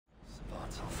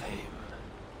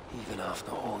Even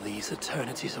after all these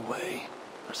eternities away,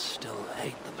 I still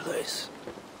hate the place.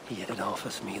 Yet it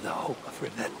offers me the hope of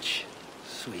revenge.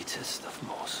 Sweetest of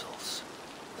morsels.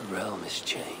 The realm is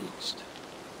changed.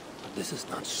 But this is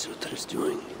not Sutra's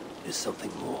doing. It is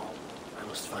something more. I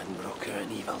must find Broker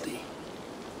and Ivaldi.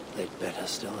 They'd better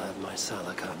still have my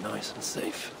Salakar nice and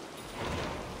safe.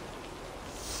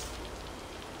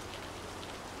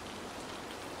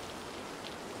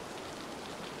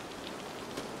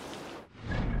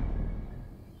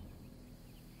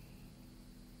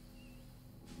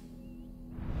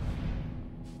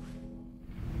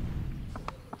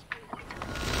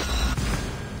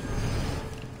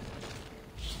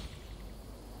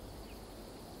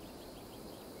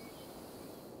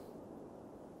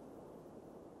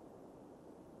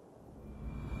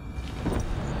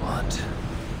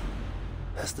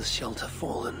 Has the shelter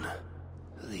fallen?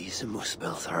 These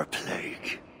muspels are a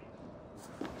plague.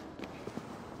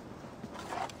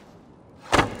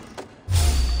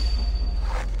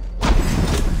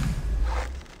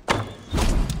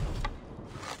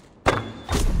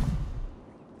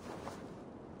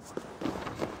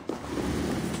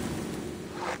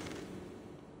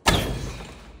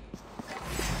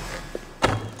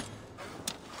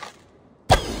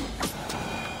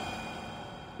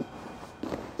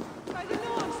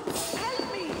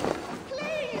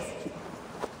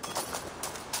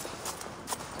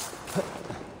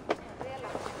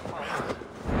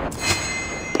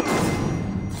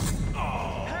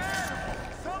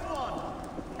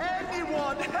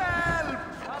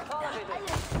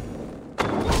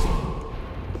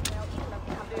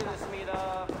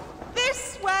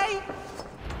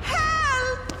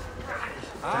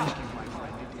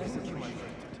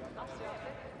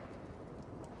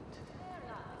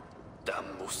 Damn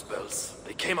muspels.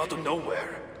 They came out of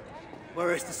nowhere.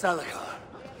 Where is the Salakar?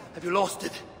 Have you lost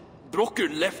it? Brocker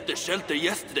left the shelter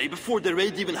yesterday before the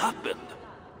raid even happened.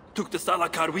 Took the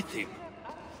Salakar with him.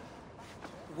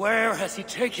 Where has he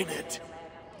taken it?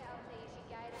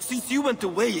 Since you went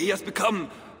away, he has become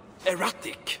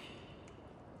erratic.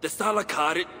 The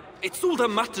Salakar, it's all that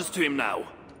matters to him now.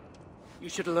 You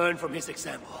should learn from his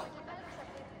example.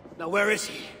 Now where is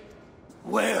he?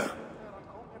 Where?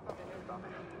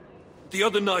 The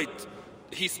other night,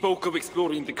 he spoke of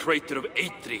exploring the crater of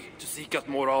Eitri to seek out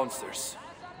more answers.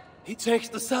 He takes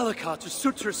the Salakar to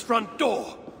Sutra's front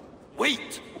door.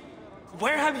 Wait!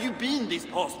 Where have you been these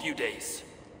past few days?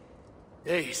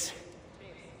 Days.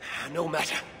 No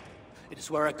matter. It is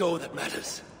where I go that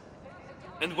matters.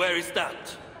 And where is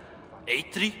that?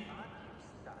 Eitri?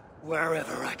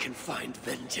 Wherever I can find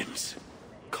vengeance.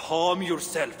 Calm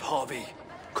yourself, Harvey.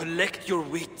 Collect your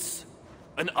wits.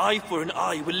 An eye for an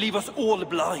eye will leave us all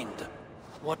blind.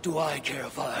 What do I care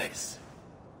of eyes?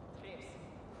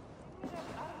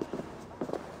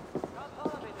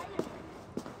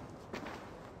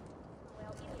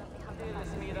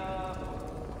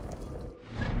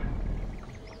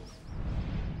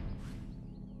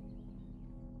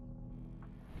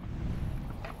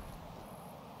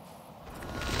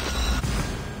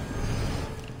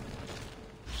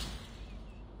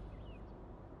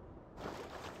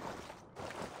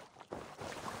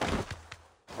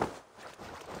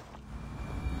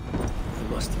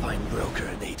 Must find Broker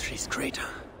in Eitri's crater.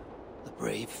 The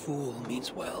brave fool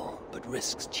means well, but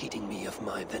risks cheating me of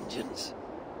my vengeance.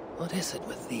 What is it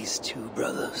with these two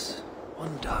brothers?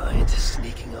 One died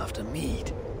sneaking after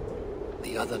mead.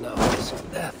 The other now risks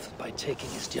death by taking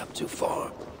his job too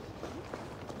far.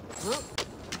 Huh?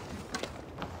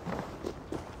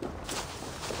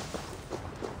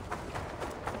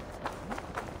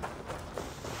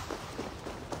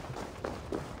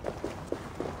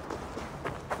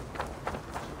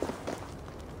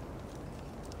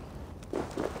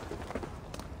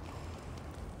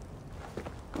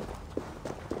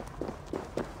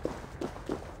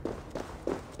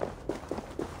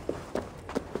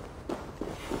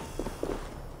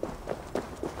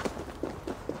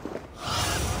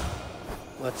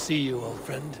 What see you, old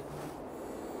friend?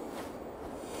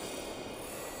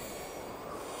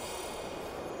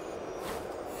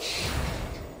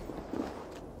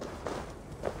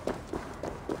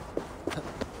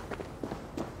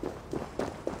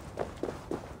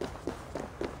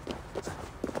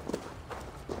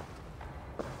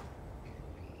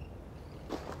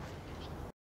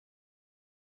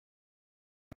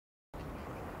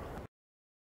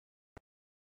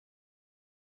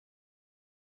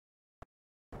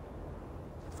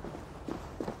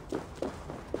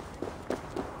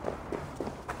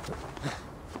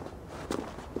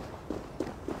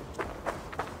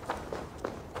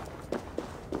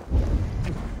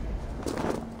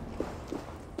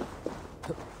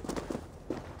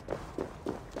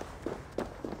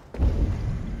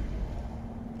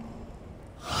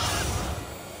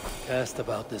 asked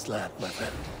about this land, my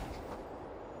friend.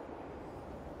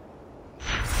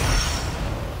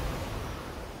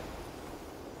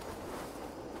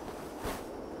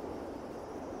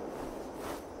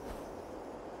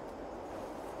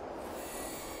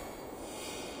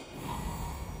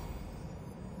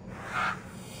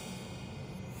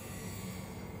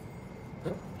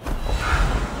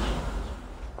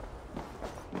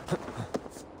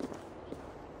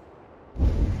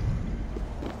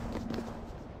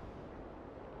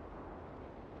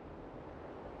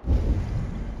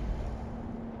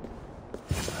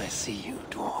 I see you,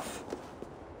 dwarf.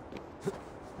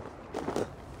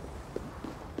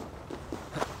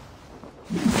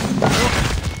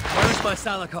 Where's my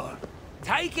Salakar?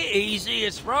 Take it easy,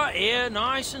 it's right here,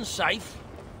 nice and safe.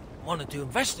 Wanted to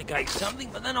investigate something,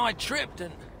 but then I tripped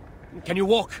and... Can you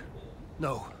walk?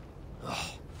 No.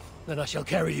 Oh, then I shall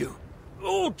carry you.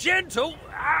 Oh, gentle!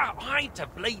 Ah, I ain't a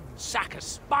bleeding sack of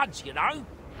spuds, you know.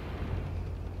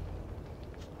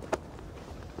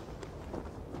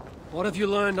 What have you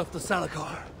learned of the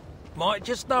Salakar? Might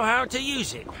just know how to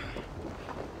use it.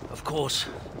 Of course,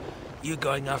 you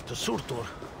going after Surtur,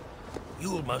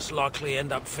 you'll most likely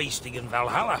end up feasting in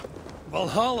Valhalla.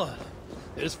 Valhalla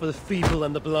is for the feeble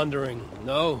and the blundering.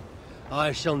 No,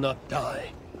 I shall not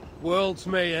die. Worlds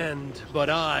may end, but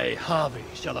I, Harvey,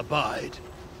 shall abide.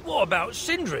 What about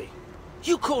Sindri?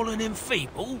 You calling him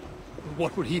feeble?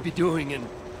 What would he be doing in...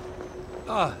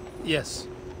 Ah, yes.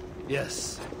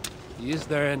 Yes. He is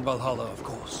there in Valhalla, of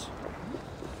course.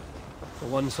 For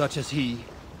one such as he,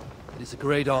 it is a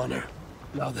great honor.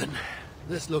 Now then,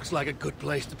 this looks like a good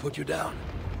place to put you down.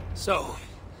 So,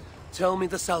 tell me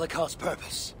the Salakar's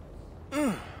purpose.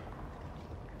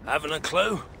 Haven't a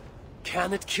clue?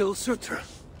 Can it kill Surtur?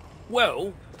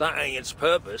 Well, that ain't its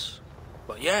purpose.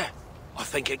 But yeah, I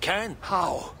think it can.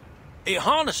 How? It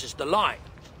harnesses the light.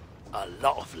 A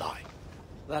lot of light.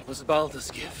 That was Baldur's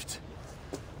gift.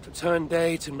 To turn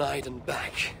day to night and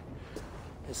back.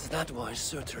 Is that why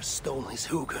Surtur stole his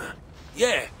hooger?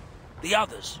 Yeah, the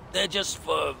others, they're just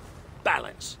for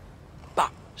balance. But,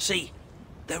 see,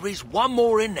 there is one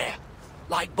more in there.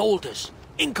 Like Baldur's.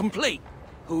 Incomplete.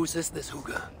 Whose is this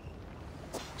hooger?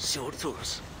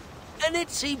 Surtur's. An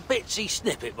itsy bitsy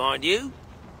snippet, mind you.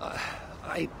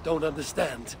 I don't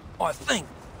understand. I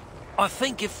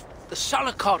think if the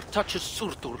Salakar touches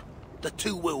Surtur, the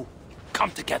two will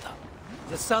come together.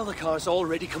 The Salakar's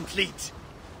already complete.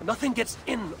 Nothing gets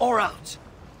in or out.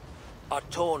 A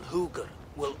torn hooger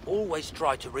will always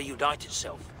try to reunite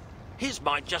itself. His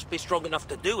might just be strong enough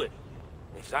to do it.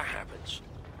 If that happens,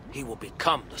 he will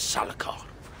become the Salakar.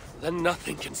 Then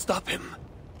nothing can stop him.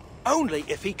 Only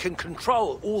if he can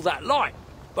control all that light.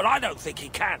 But I don't think he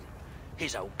can.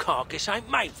 His old carcass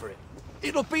ain't made for it.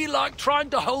 It'll be like trying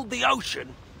to hold the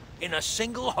ocean in a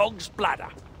single hog's bladder.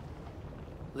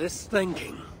 This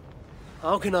thinking...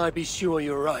 How can I be sure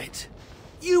you're right?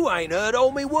 You ain't heard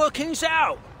all me workings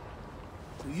out.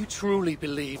 Do you truly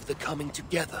believe the coming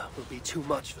together will be too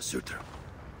much for Surtur?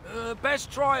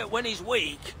 Best try it when he's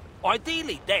weak.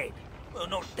 Ideally dead. Well,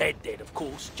 not dead, of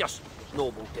course. Just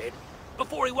normal dead.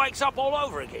 Before he wakes up all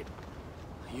over again.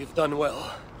 You've done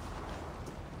well.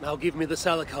 Now give me the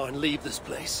Salakar and leave this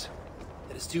place.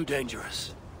 It is too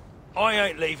dangerous. I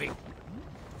ain't leaving.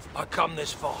 I come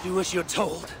this far. Do as you're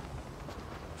told,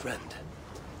 friend.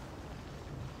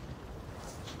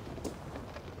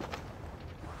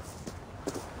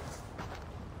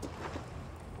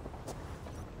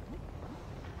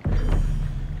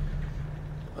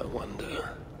 I wonder,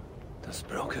 does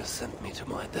Broker send me to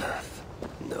my death?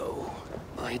 No,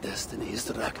 my destiny is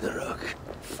the Ragnarök,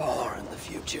 far in the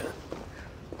future.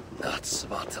 Not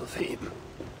Svartalfheim.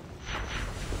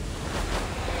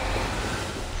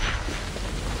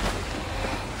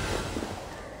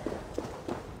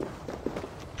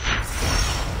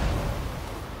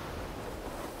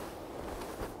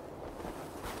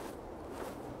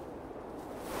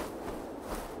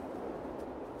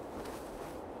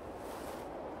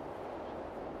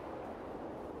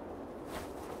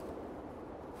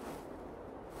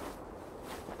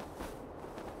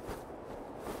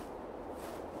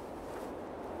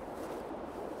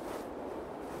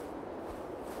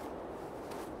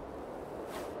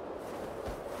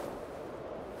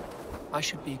 I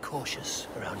should be cautious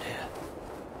around here.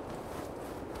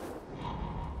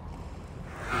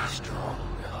 Be strong,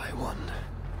 High One.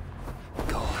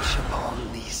 Gorge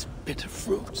upon these bitter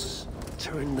fruits.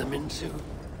 Turn them into...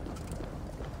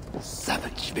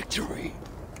 savage victory.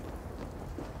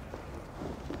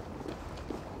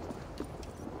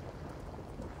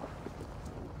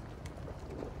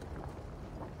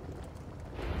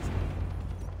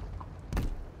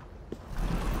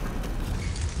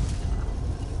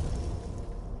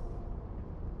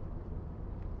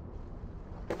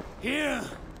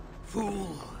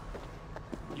 Fool!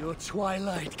 Your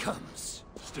twilight comes.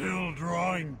 Still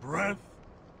drawing breath?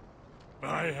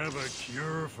 I have a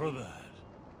cure for that.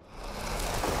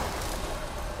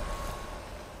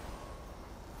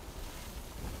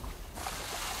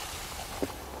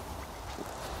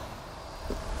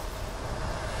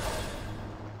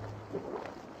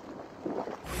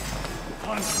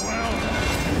 Hunt well.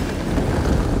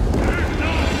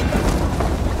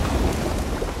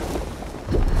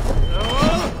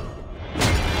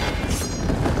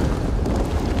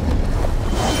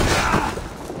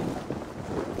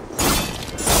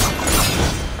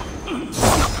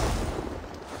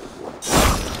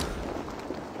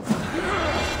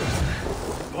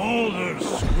 Boulders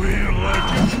squeal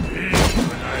like a pig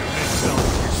when I mix up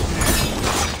the steel.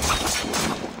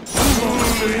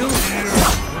 Only dear friend, I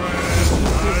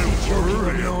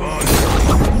worry about you.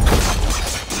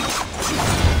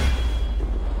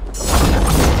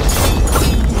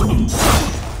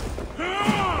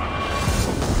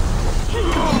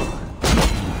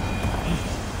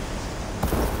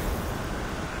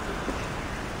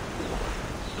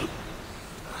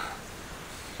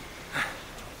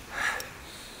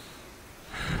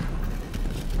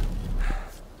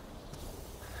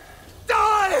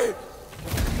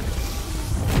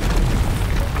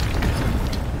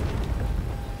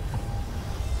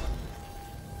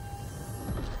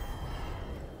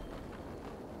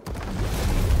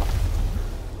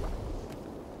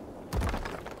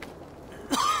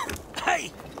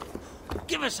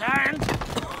 Give us a hand!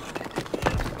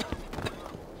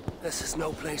 This is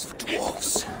no place for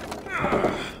dwarves.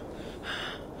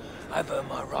 I've earned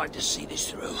my right to see this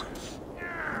through.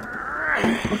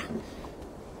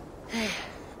 I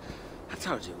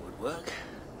told you it would work,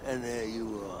 and there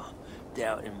you are,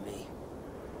 doubting me.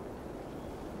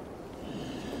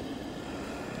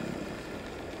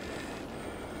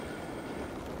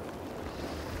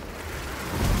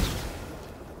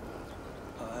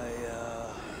 I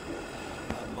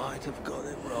might have got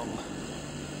it wrong.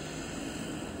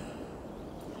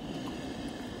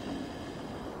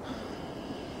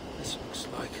 This looks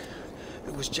like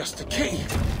it was just a key.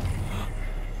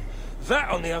 That,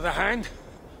 on the other hand...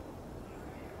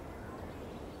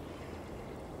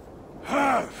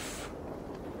 Half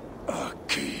a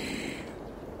key.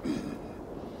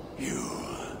 You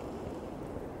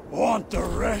want the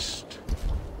rest?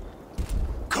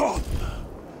 Come,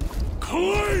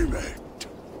 claim it!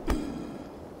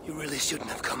 You really shouldn't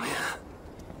have come here.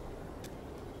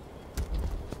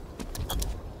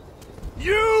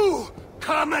 You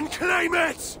come and claim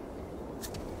it!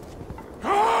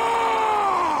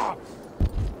 Ah!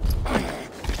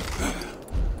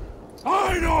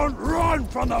 I don't run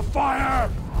from the fire!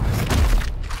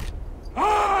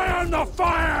 I am the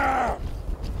fire!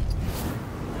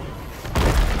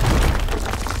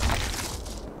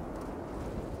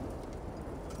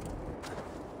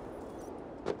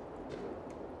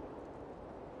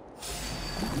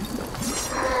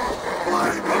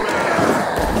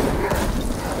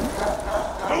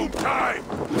 No time!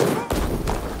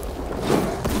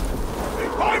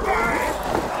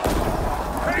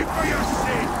 Pay for your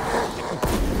sin!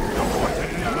 Don't want to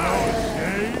blow,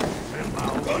 okay?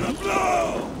 Gonna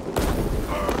blow!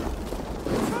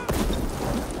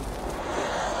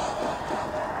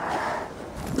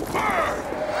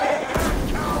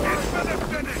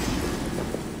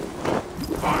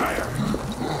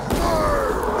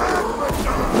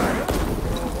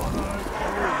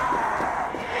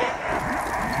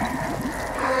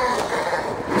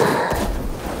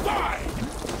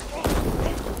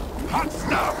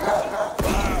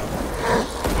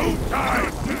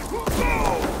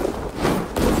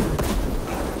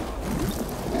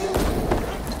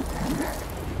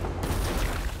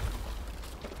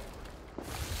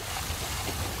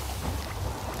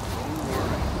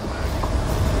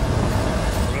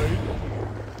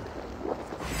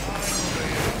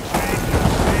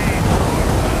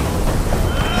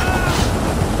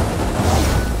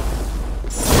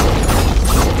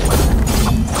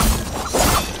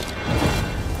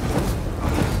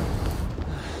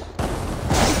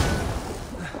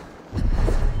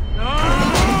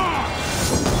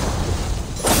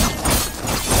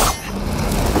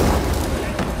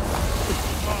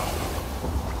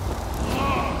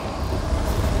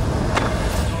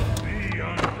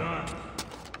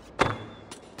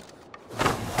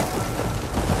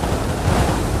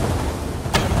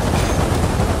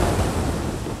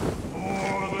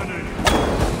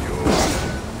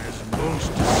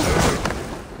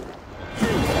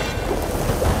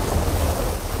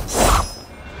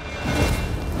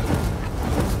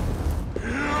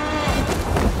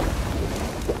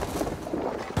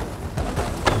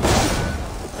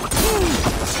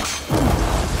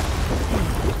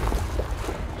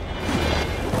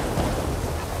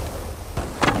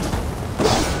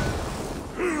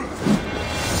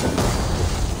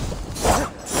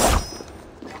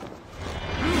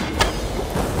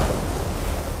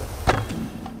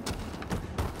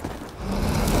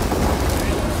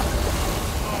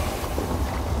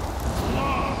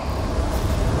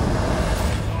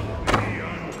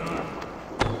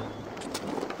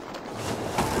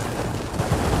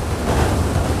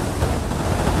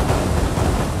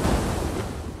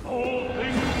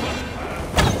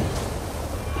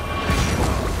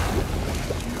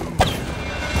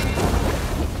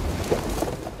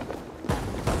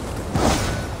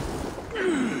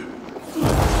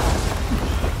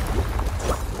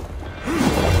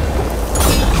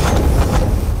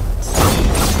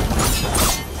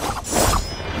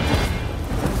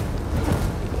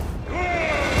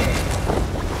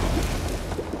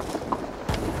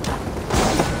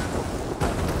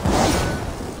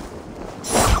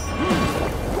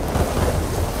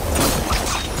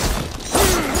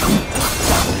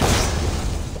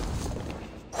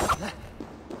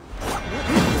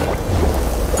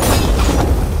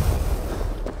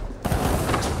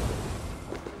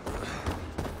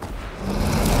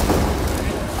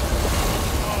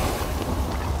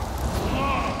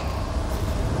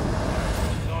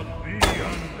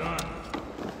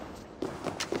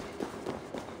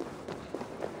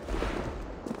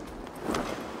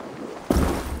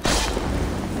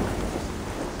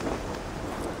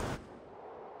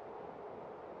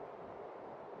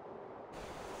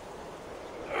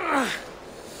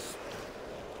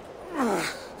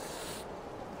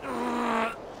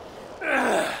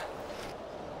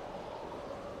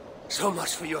 So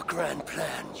much for your grand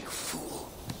plan, you fool.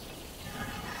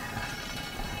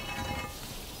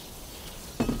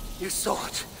 You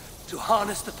sought to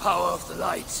harness the power of the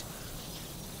light.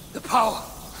 The power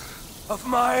of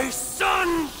my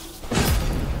son!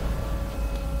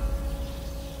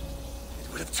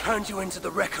 It would have turned you into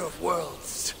the wrecker of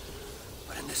worlds.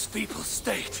 But in this feeble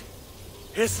state,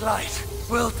 his light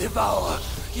will devour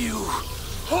you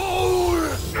whole!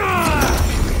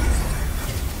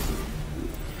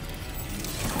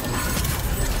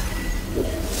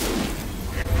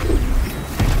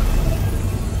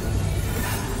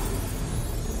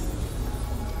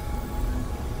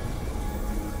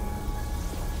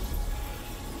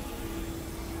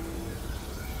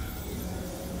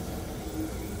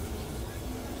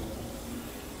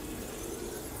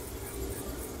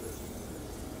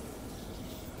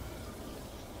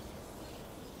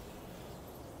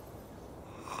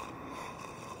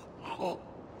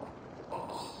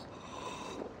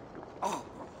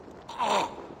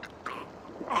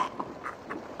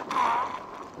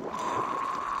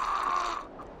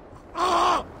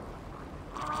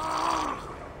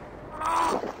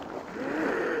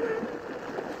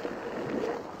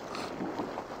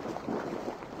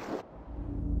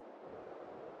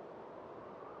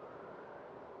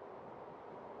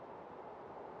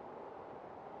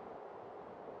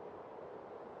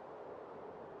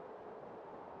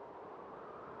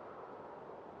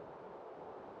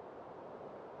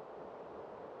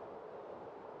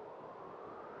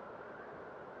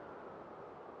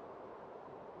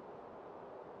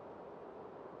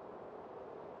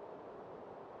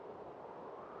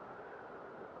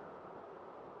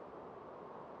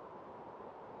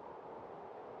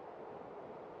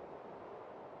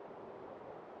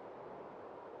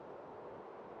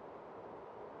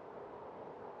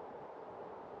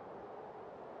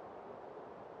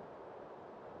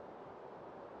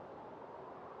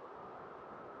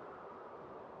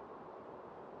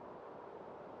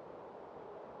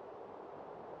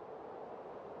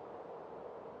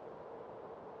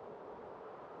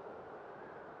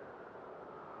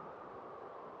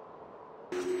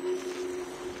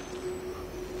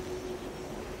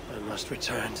 I must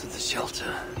return to the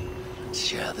shelter and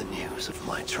share the news of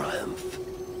my triumph.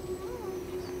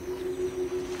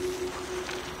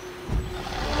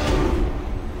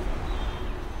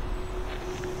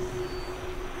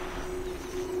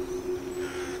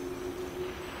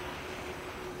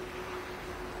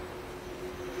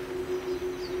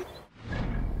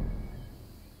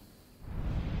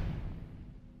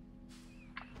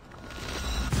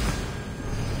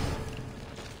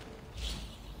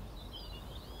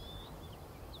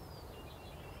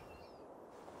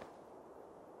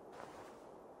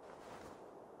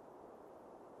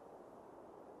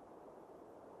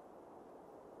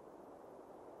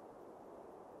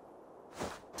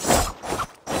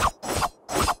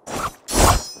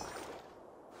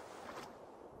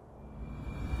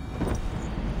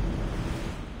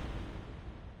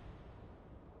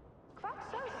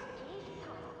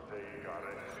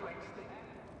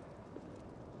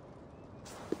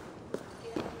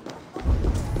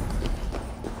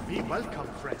 Be welcome,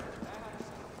 friend.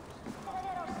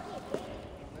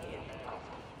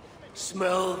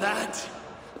 Smell that?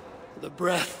 The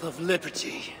breath of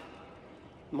liberty.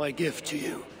 My gift to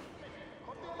you.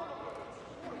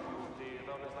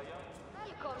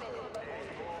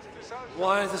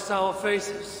 Why the sour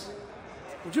faces?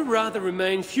 Would you rather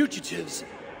remain fugitives?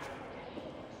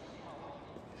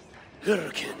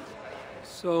 Hurricane.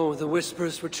 So the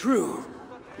whispers were true.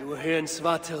 You were here in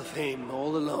Svartalfheim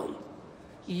all alone.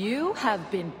 You have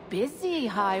been busy,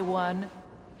 High One.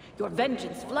 Your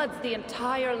vengeance floods the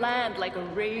entire land like a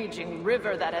raging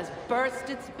river that has burst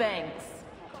its banks.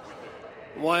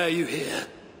 Why are you here?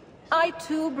 I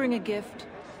too bring a gift.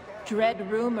 Dread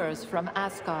rumors from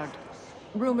Asgard.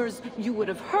 Rumors you would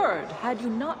have heard had you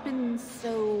not been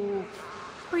so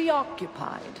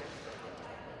preoccupied.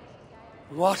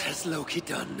 What has Loki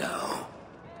done now?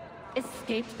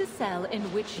 Escaped the cell in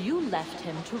which you left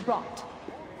him to rot.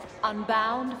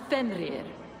 Unbound Fenrir.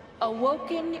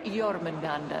 Awoken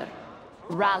Jormungandr.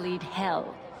 Rallied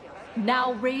Hel.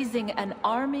 Now raising an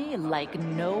army like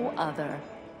no other.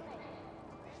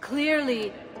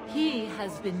 Clearly, he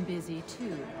has been busy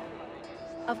too.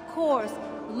 Of course,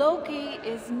 Loki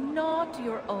is not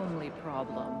your only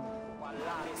problem.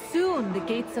 Soon, the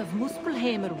gates of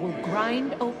Muspelheimr will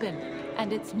grind open,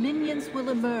 and its minions will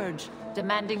emerge,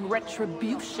 demanding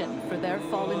retribution for their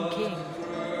fallen king.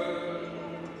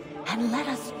 And let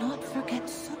us not forget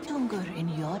Sutungur in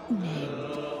Jotunheim.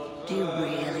 Do you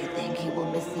really think he will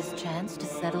miss this chance to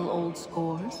settle old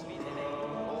scores?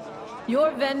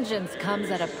 Your vengeance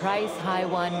comes at a price, High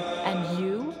One, and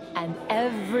you and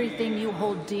everything you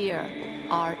hold dear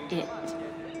are it.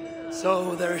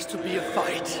 So there is to be a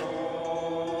fight.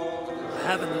 I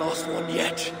haven't lost one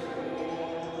yet.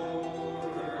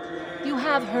 You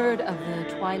have heard of the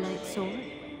Twilight Sword?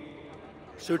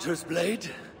 Surtur's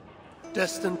blade,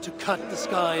 destined to cut the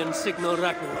sky and signal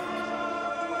Ragnarok.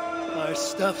 I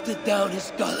stuffed it down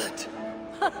his gullet.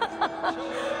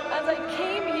 As I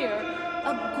came here,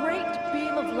 a great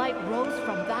beam of light rose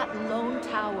from that lone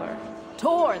tower,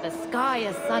 tore the sky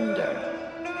asunder.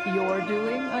 Your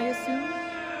doing, I assume?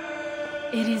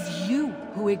 It is you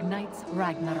who ignites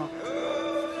Ragnarok.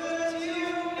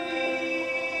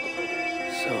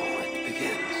 So it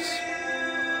begins.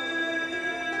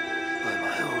 By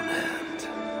my own hand.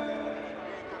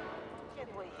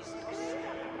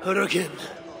 Hurricane.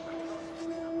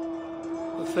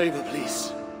 A favor,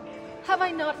 please. Have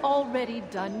I not already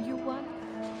done you one?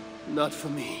 Not for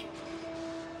me.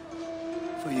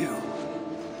 For you.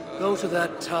 Go to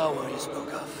that tower you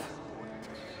spoke of.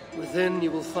 Within,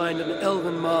 you will find an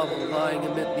elven marvel lying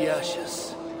amid the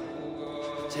ashes.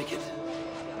 Take it.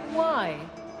 Why?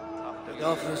 It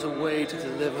offers a way to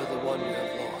deliver the one you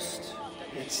have lost,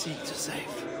 yet seek to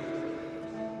save.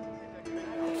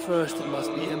 At first, it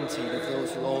must be emptied of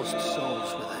those lost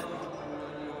souls within.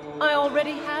 I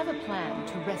already have a plan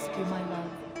to rescue my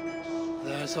love.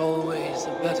 There's always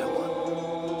a better one.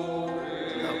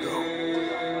 Now go.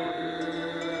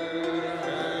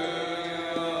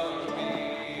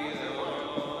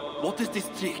 What is this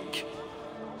trick?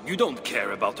 You don't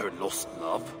care about her lost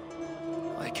love?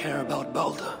 I care about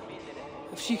Baldur.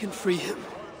 If she can free him,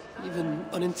 even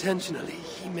unintentionally,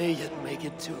 he may yet make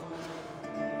it to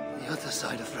the other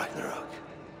side of Ragnarok.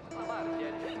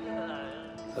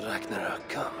 Ragnarok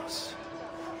comes,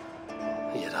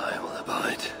 yet I will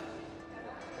abide.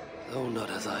 Though not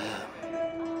as I am,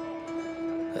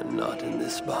 and not in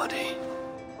this body,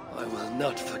 I will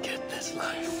not forget this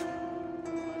life.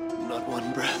 Not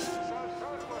one breath.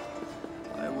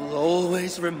 I will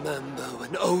always remember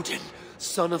when Odin,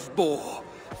 son of Bor,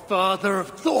 father of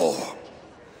Thor,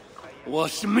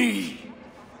 was me.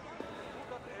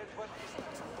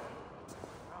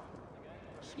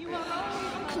 You are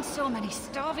all so many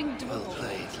starving Well dwarves.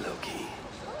 played, Loki.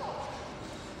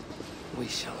 We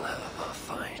shall have our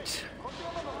fight.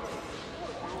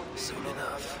 Soon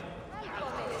enough.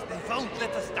 They won't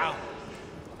let us down.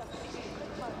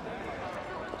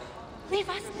 Leave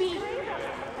us be. I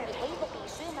hate the